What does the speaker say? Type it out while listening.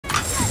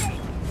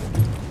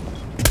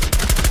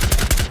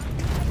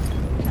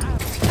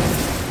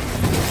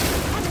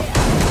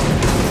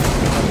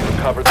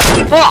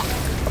Fuck!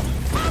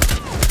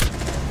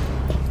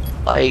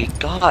 Like,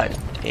 god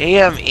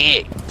damn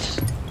it.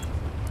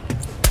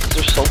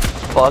 They're so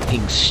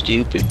fucking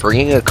stupid.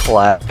 Bringing a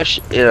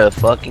clash in a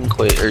fucking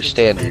or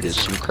standard is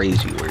some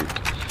crazy work.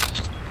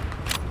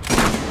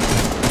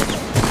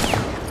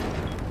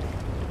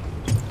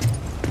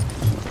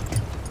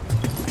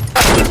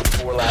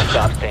 Four last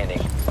stop standing.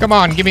 Come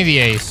on, give me the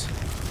ace.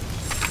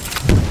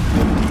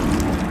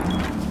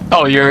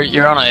 Oh,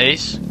 you're on an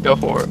ace? Go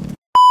for it.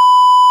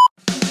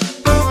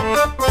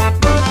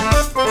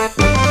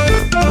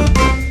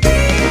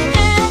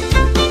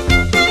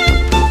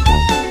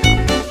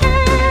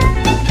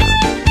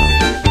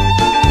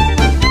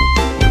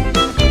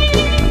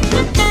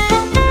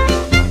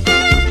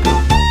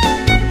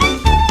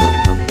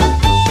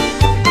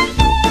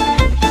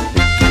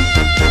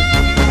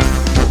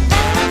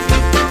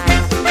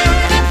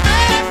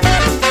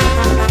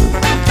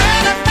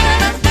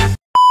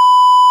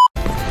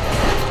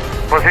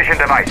 Position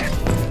device.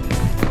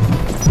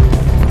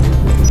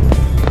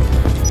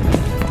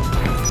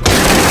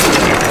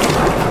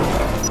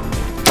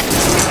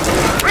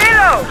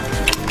 Reload!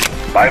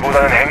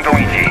 말보다는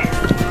행동이지.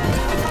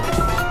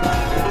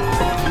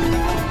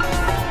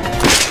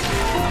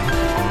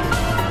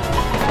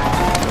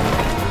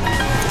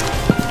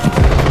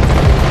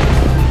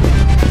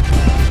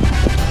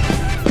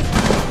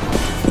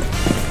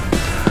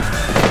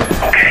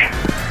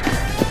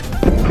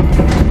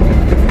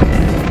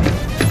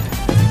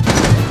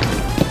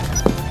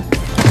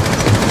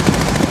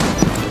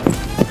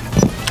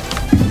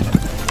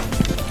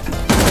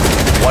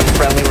 One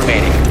friendly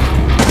remaining.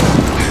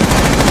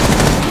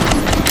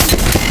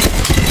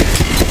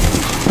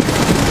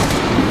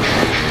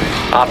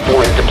 Op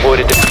 4 is deployed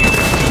to defuse.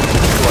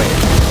 Destroy it.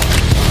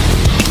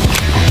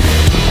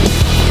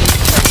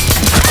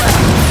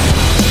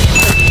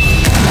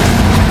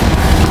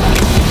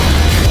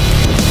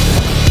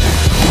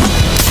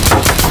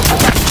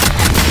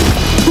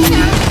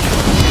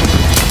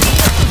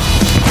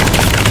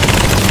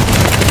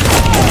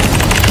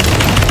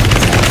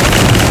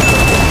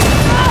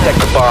 Protect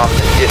the bomb.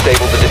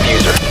 Disable the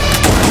diffuser.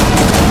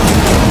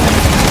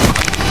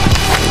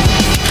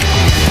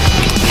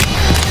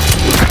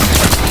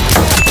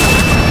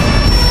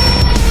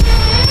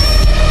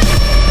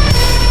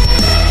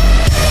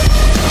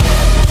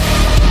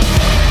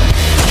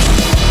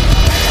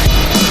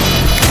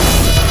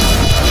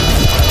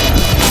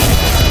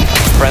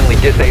 Friendly,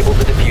 disable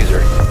the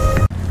diffuser.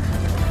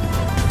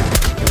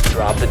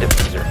 Drop the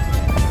diffuser.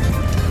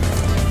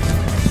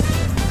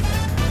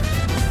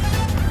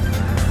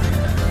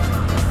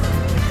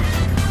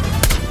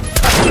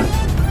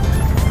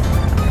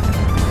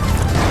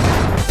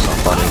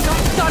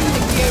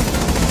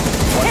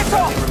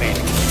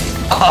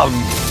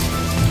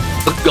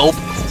 Gulp.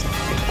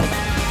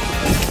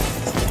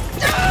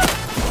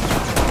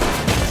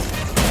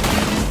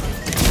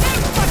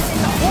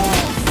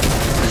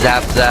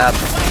 Zap, zap.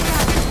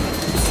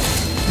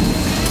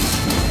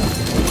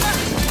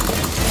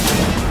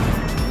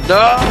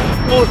 No!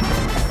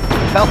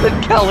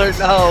 Helen Keller,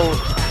 no!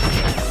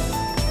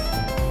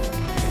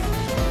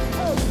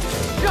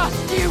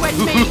 Just you and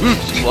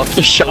me! What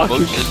the shock?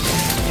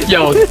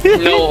 Yo,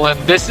 Nolan,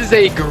 this is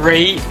a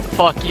great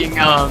fucking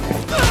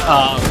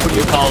what do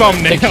you call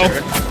Thumbnail. it?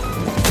 Picture.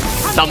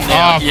 Thumbnail.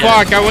 Oh yeah.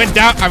 fuck! I went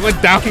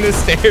down the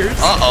stairs.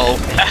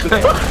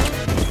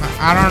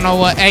 I don't know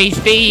what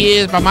HD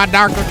is, but my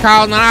doctor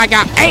called and I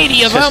got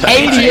 80 of them.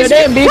 80 of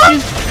them,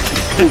 bitches.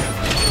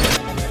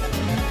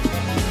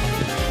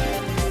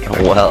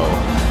 Well,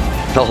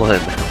 Nolan,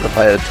 if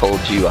I had told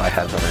you I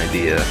have an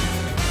idea.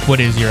 What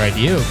is your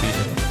idea,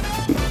 Peter?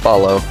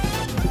 Follow.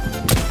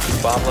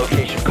 Bomb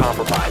location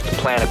compromised.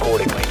 Plan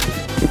accordingly.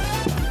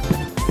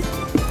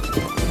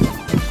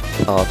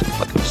 Oh, the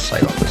fucking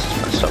sight on this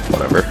is messed up,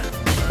 whatever.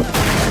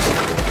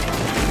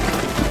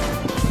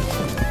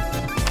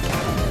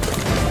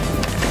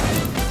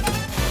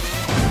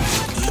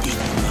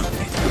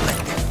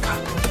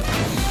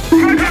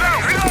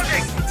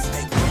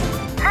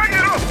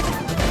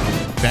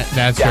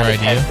 That's your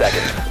idea?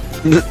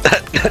 10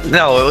 seconds.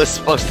 No, it was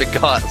supposed to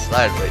go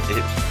outside, but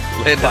it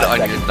landed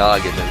on your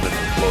noggin and then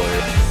the floor.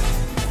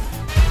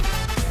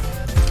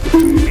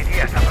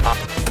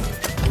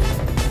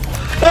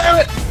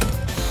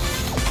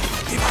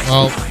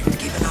 Well,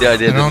 The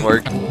idea didn't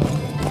work.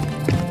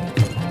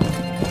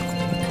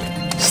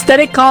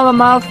 Steady calling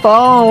my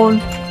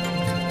phone.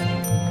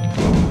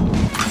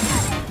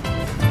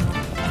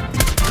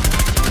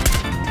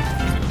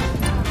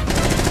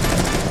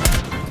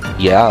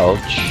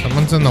 Youch.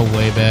 someone's in the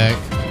way back.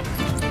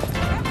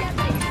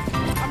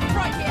 I'm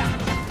right here!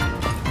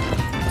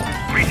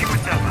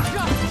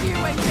 Just you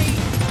and me!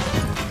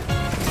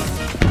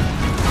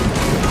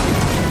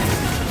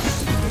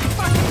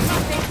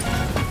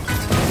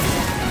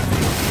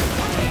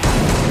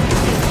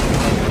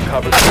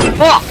 Cover the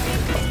Fuck!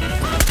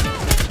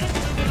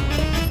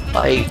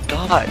 My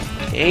god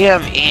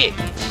damn it!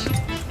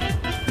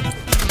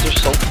 They're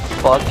so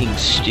fucking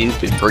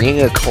stupid.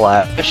 Bringing a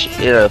clash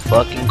in a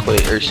fucking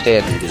or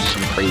standard is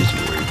some crazy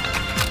work.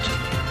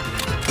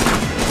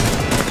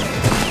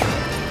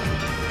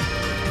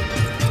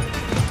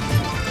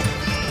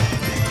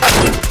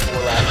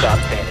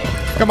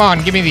 Come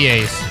on, give me the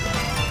ace.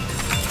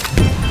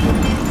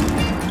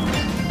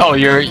 Oh,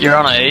 you're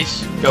on an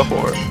ace? Go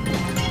for it.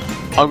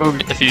 I'll go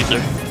get the diffuser.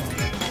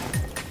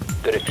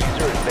 The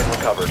diffuser has been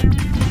recovered.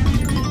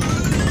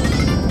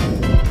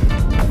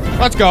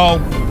 Let's go.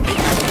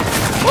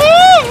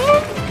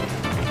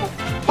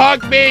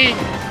 Hug me.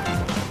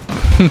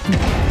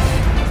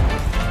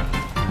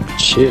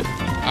 Shit.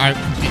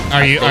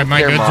 Am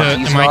I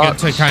good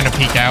to kind of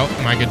peek out?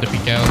 Am I good to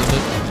peek out a little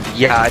bit?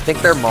 Yeah, I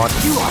think they're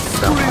monsters.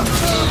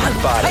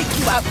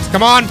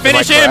 Come on,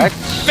 finish him! correct?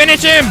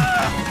 Finish him!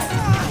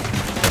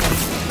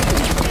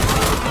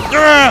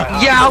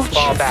 Youch!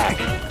 Fall back.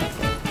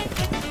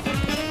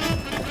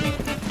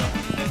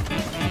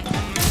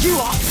 You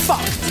are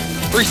fucked.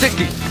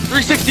 360!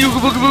 360 ooga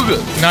booga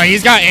booga! No,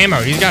 he's got ammo.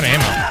 He's got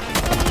ammo.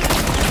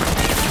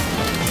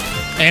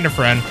 And a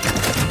friend.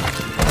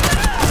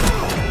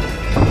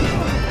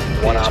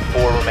 1 on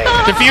 4 remaining.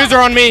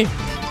 Diffuser on me!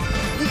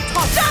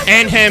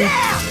 And him.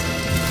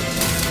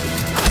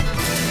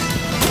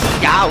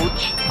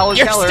 Ouch! Helen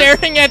You're Keller.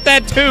 staring at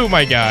that too,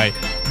 my guy.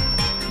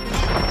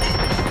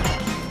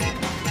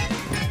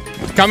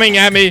 Coming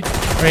at me.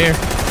 Right here.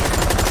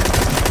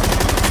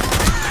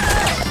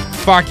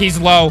 Fuck, he's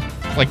low.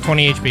 Like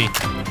 20 HP.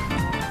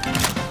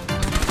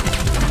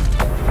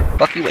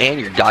 Fuck you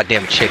and your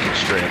goddamn chicken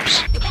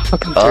strips.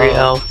 Fucking 3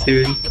 health,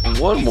 dude.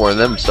 One more of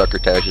them sucker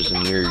tashes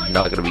and you're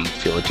not gonna be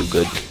feeling too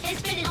good.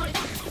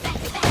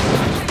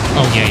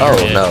 Oh yeah, you're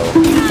dead. Oh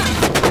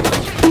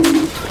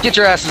no. Get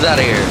your asses out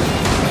of here.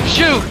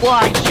 Shoot,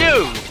 fly,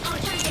 shoot!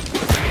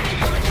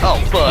 Oh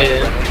fuck.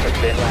 Yeah. Has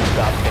been last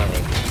stop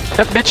standing.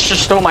 That bitch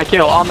just stole my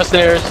kill on the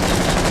stairs.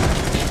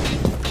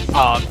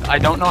 I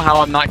don't know how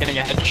I'm not getting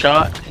a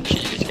headshot, and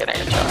she's getting a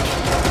headshot.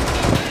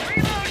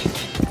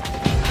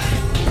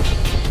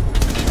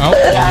 Oh,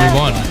 we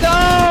won.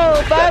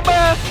 No,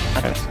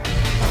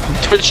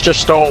 bye-bye! Twitch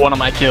just stole one of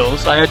my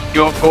kills. I had to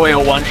go away a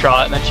one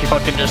shot, and then she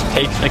fucking just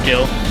takes the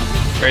kill.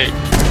 Great.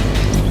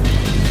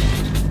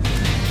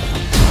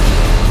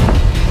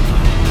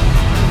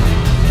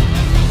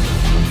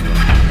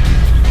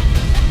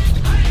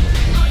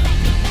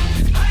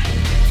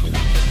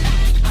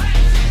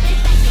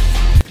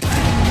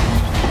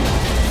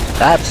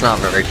 That's not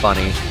very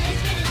funny.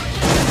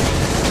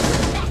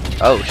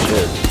 Oh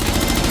shit.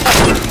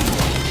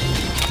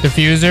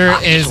 Diffuser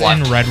is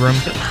in red room.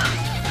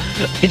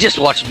 He just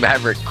watched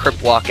Maverick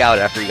Crip walk out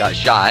after he got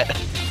shot.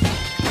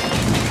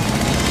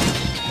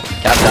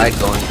 That guy's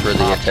going for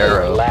the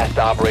Atero. Last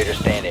operator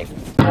standing.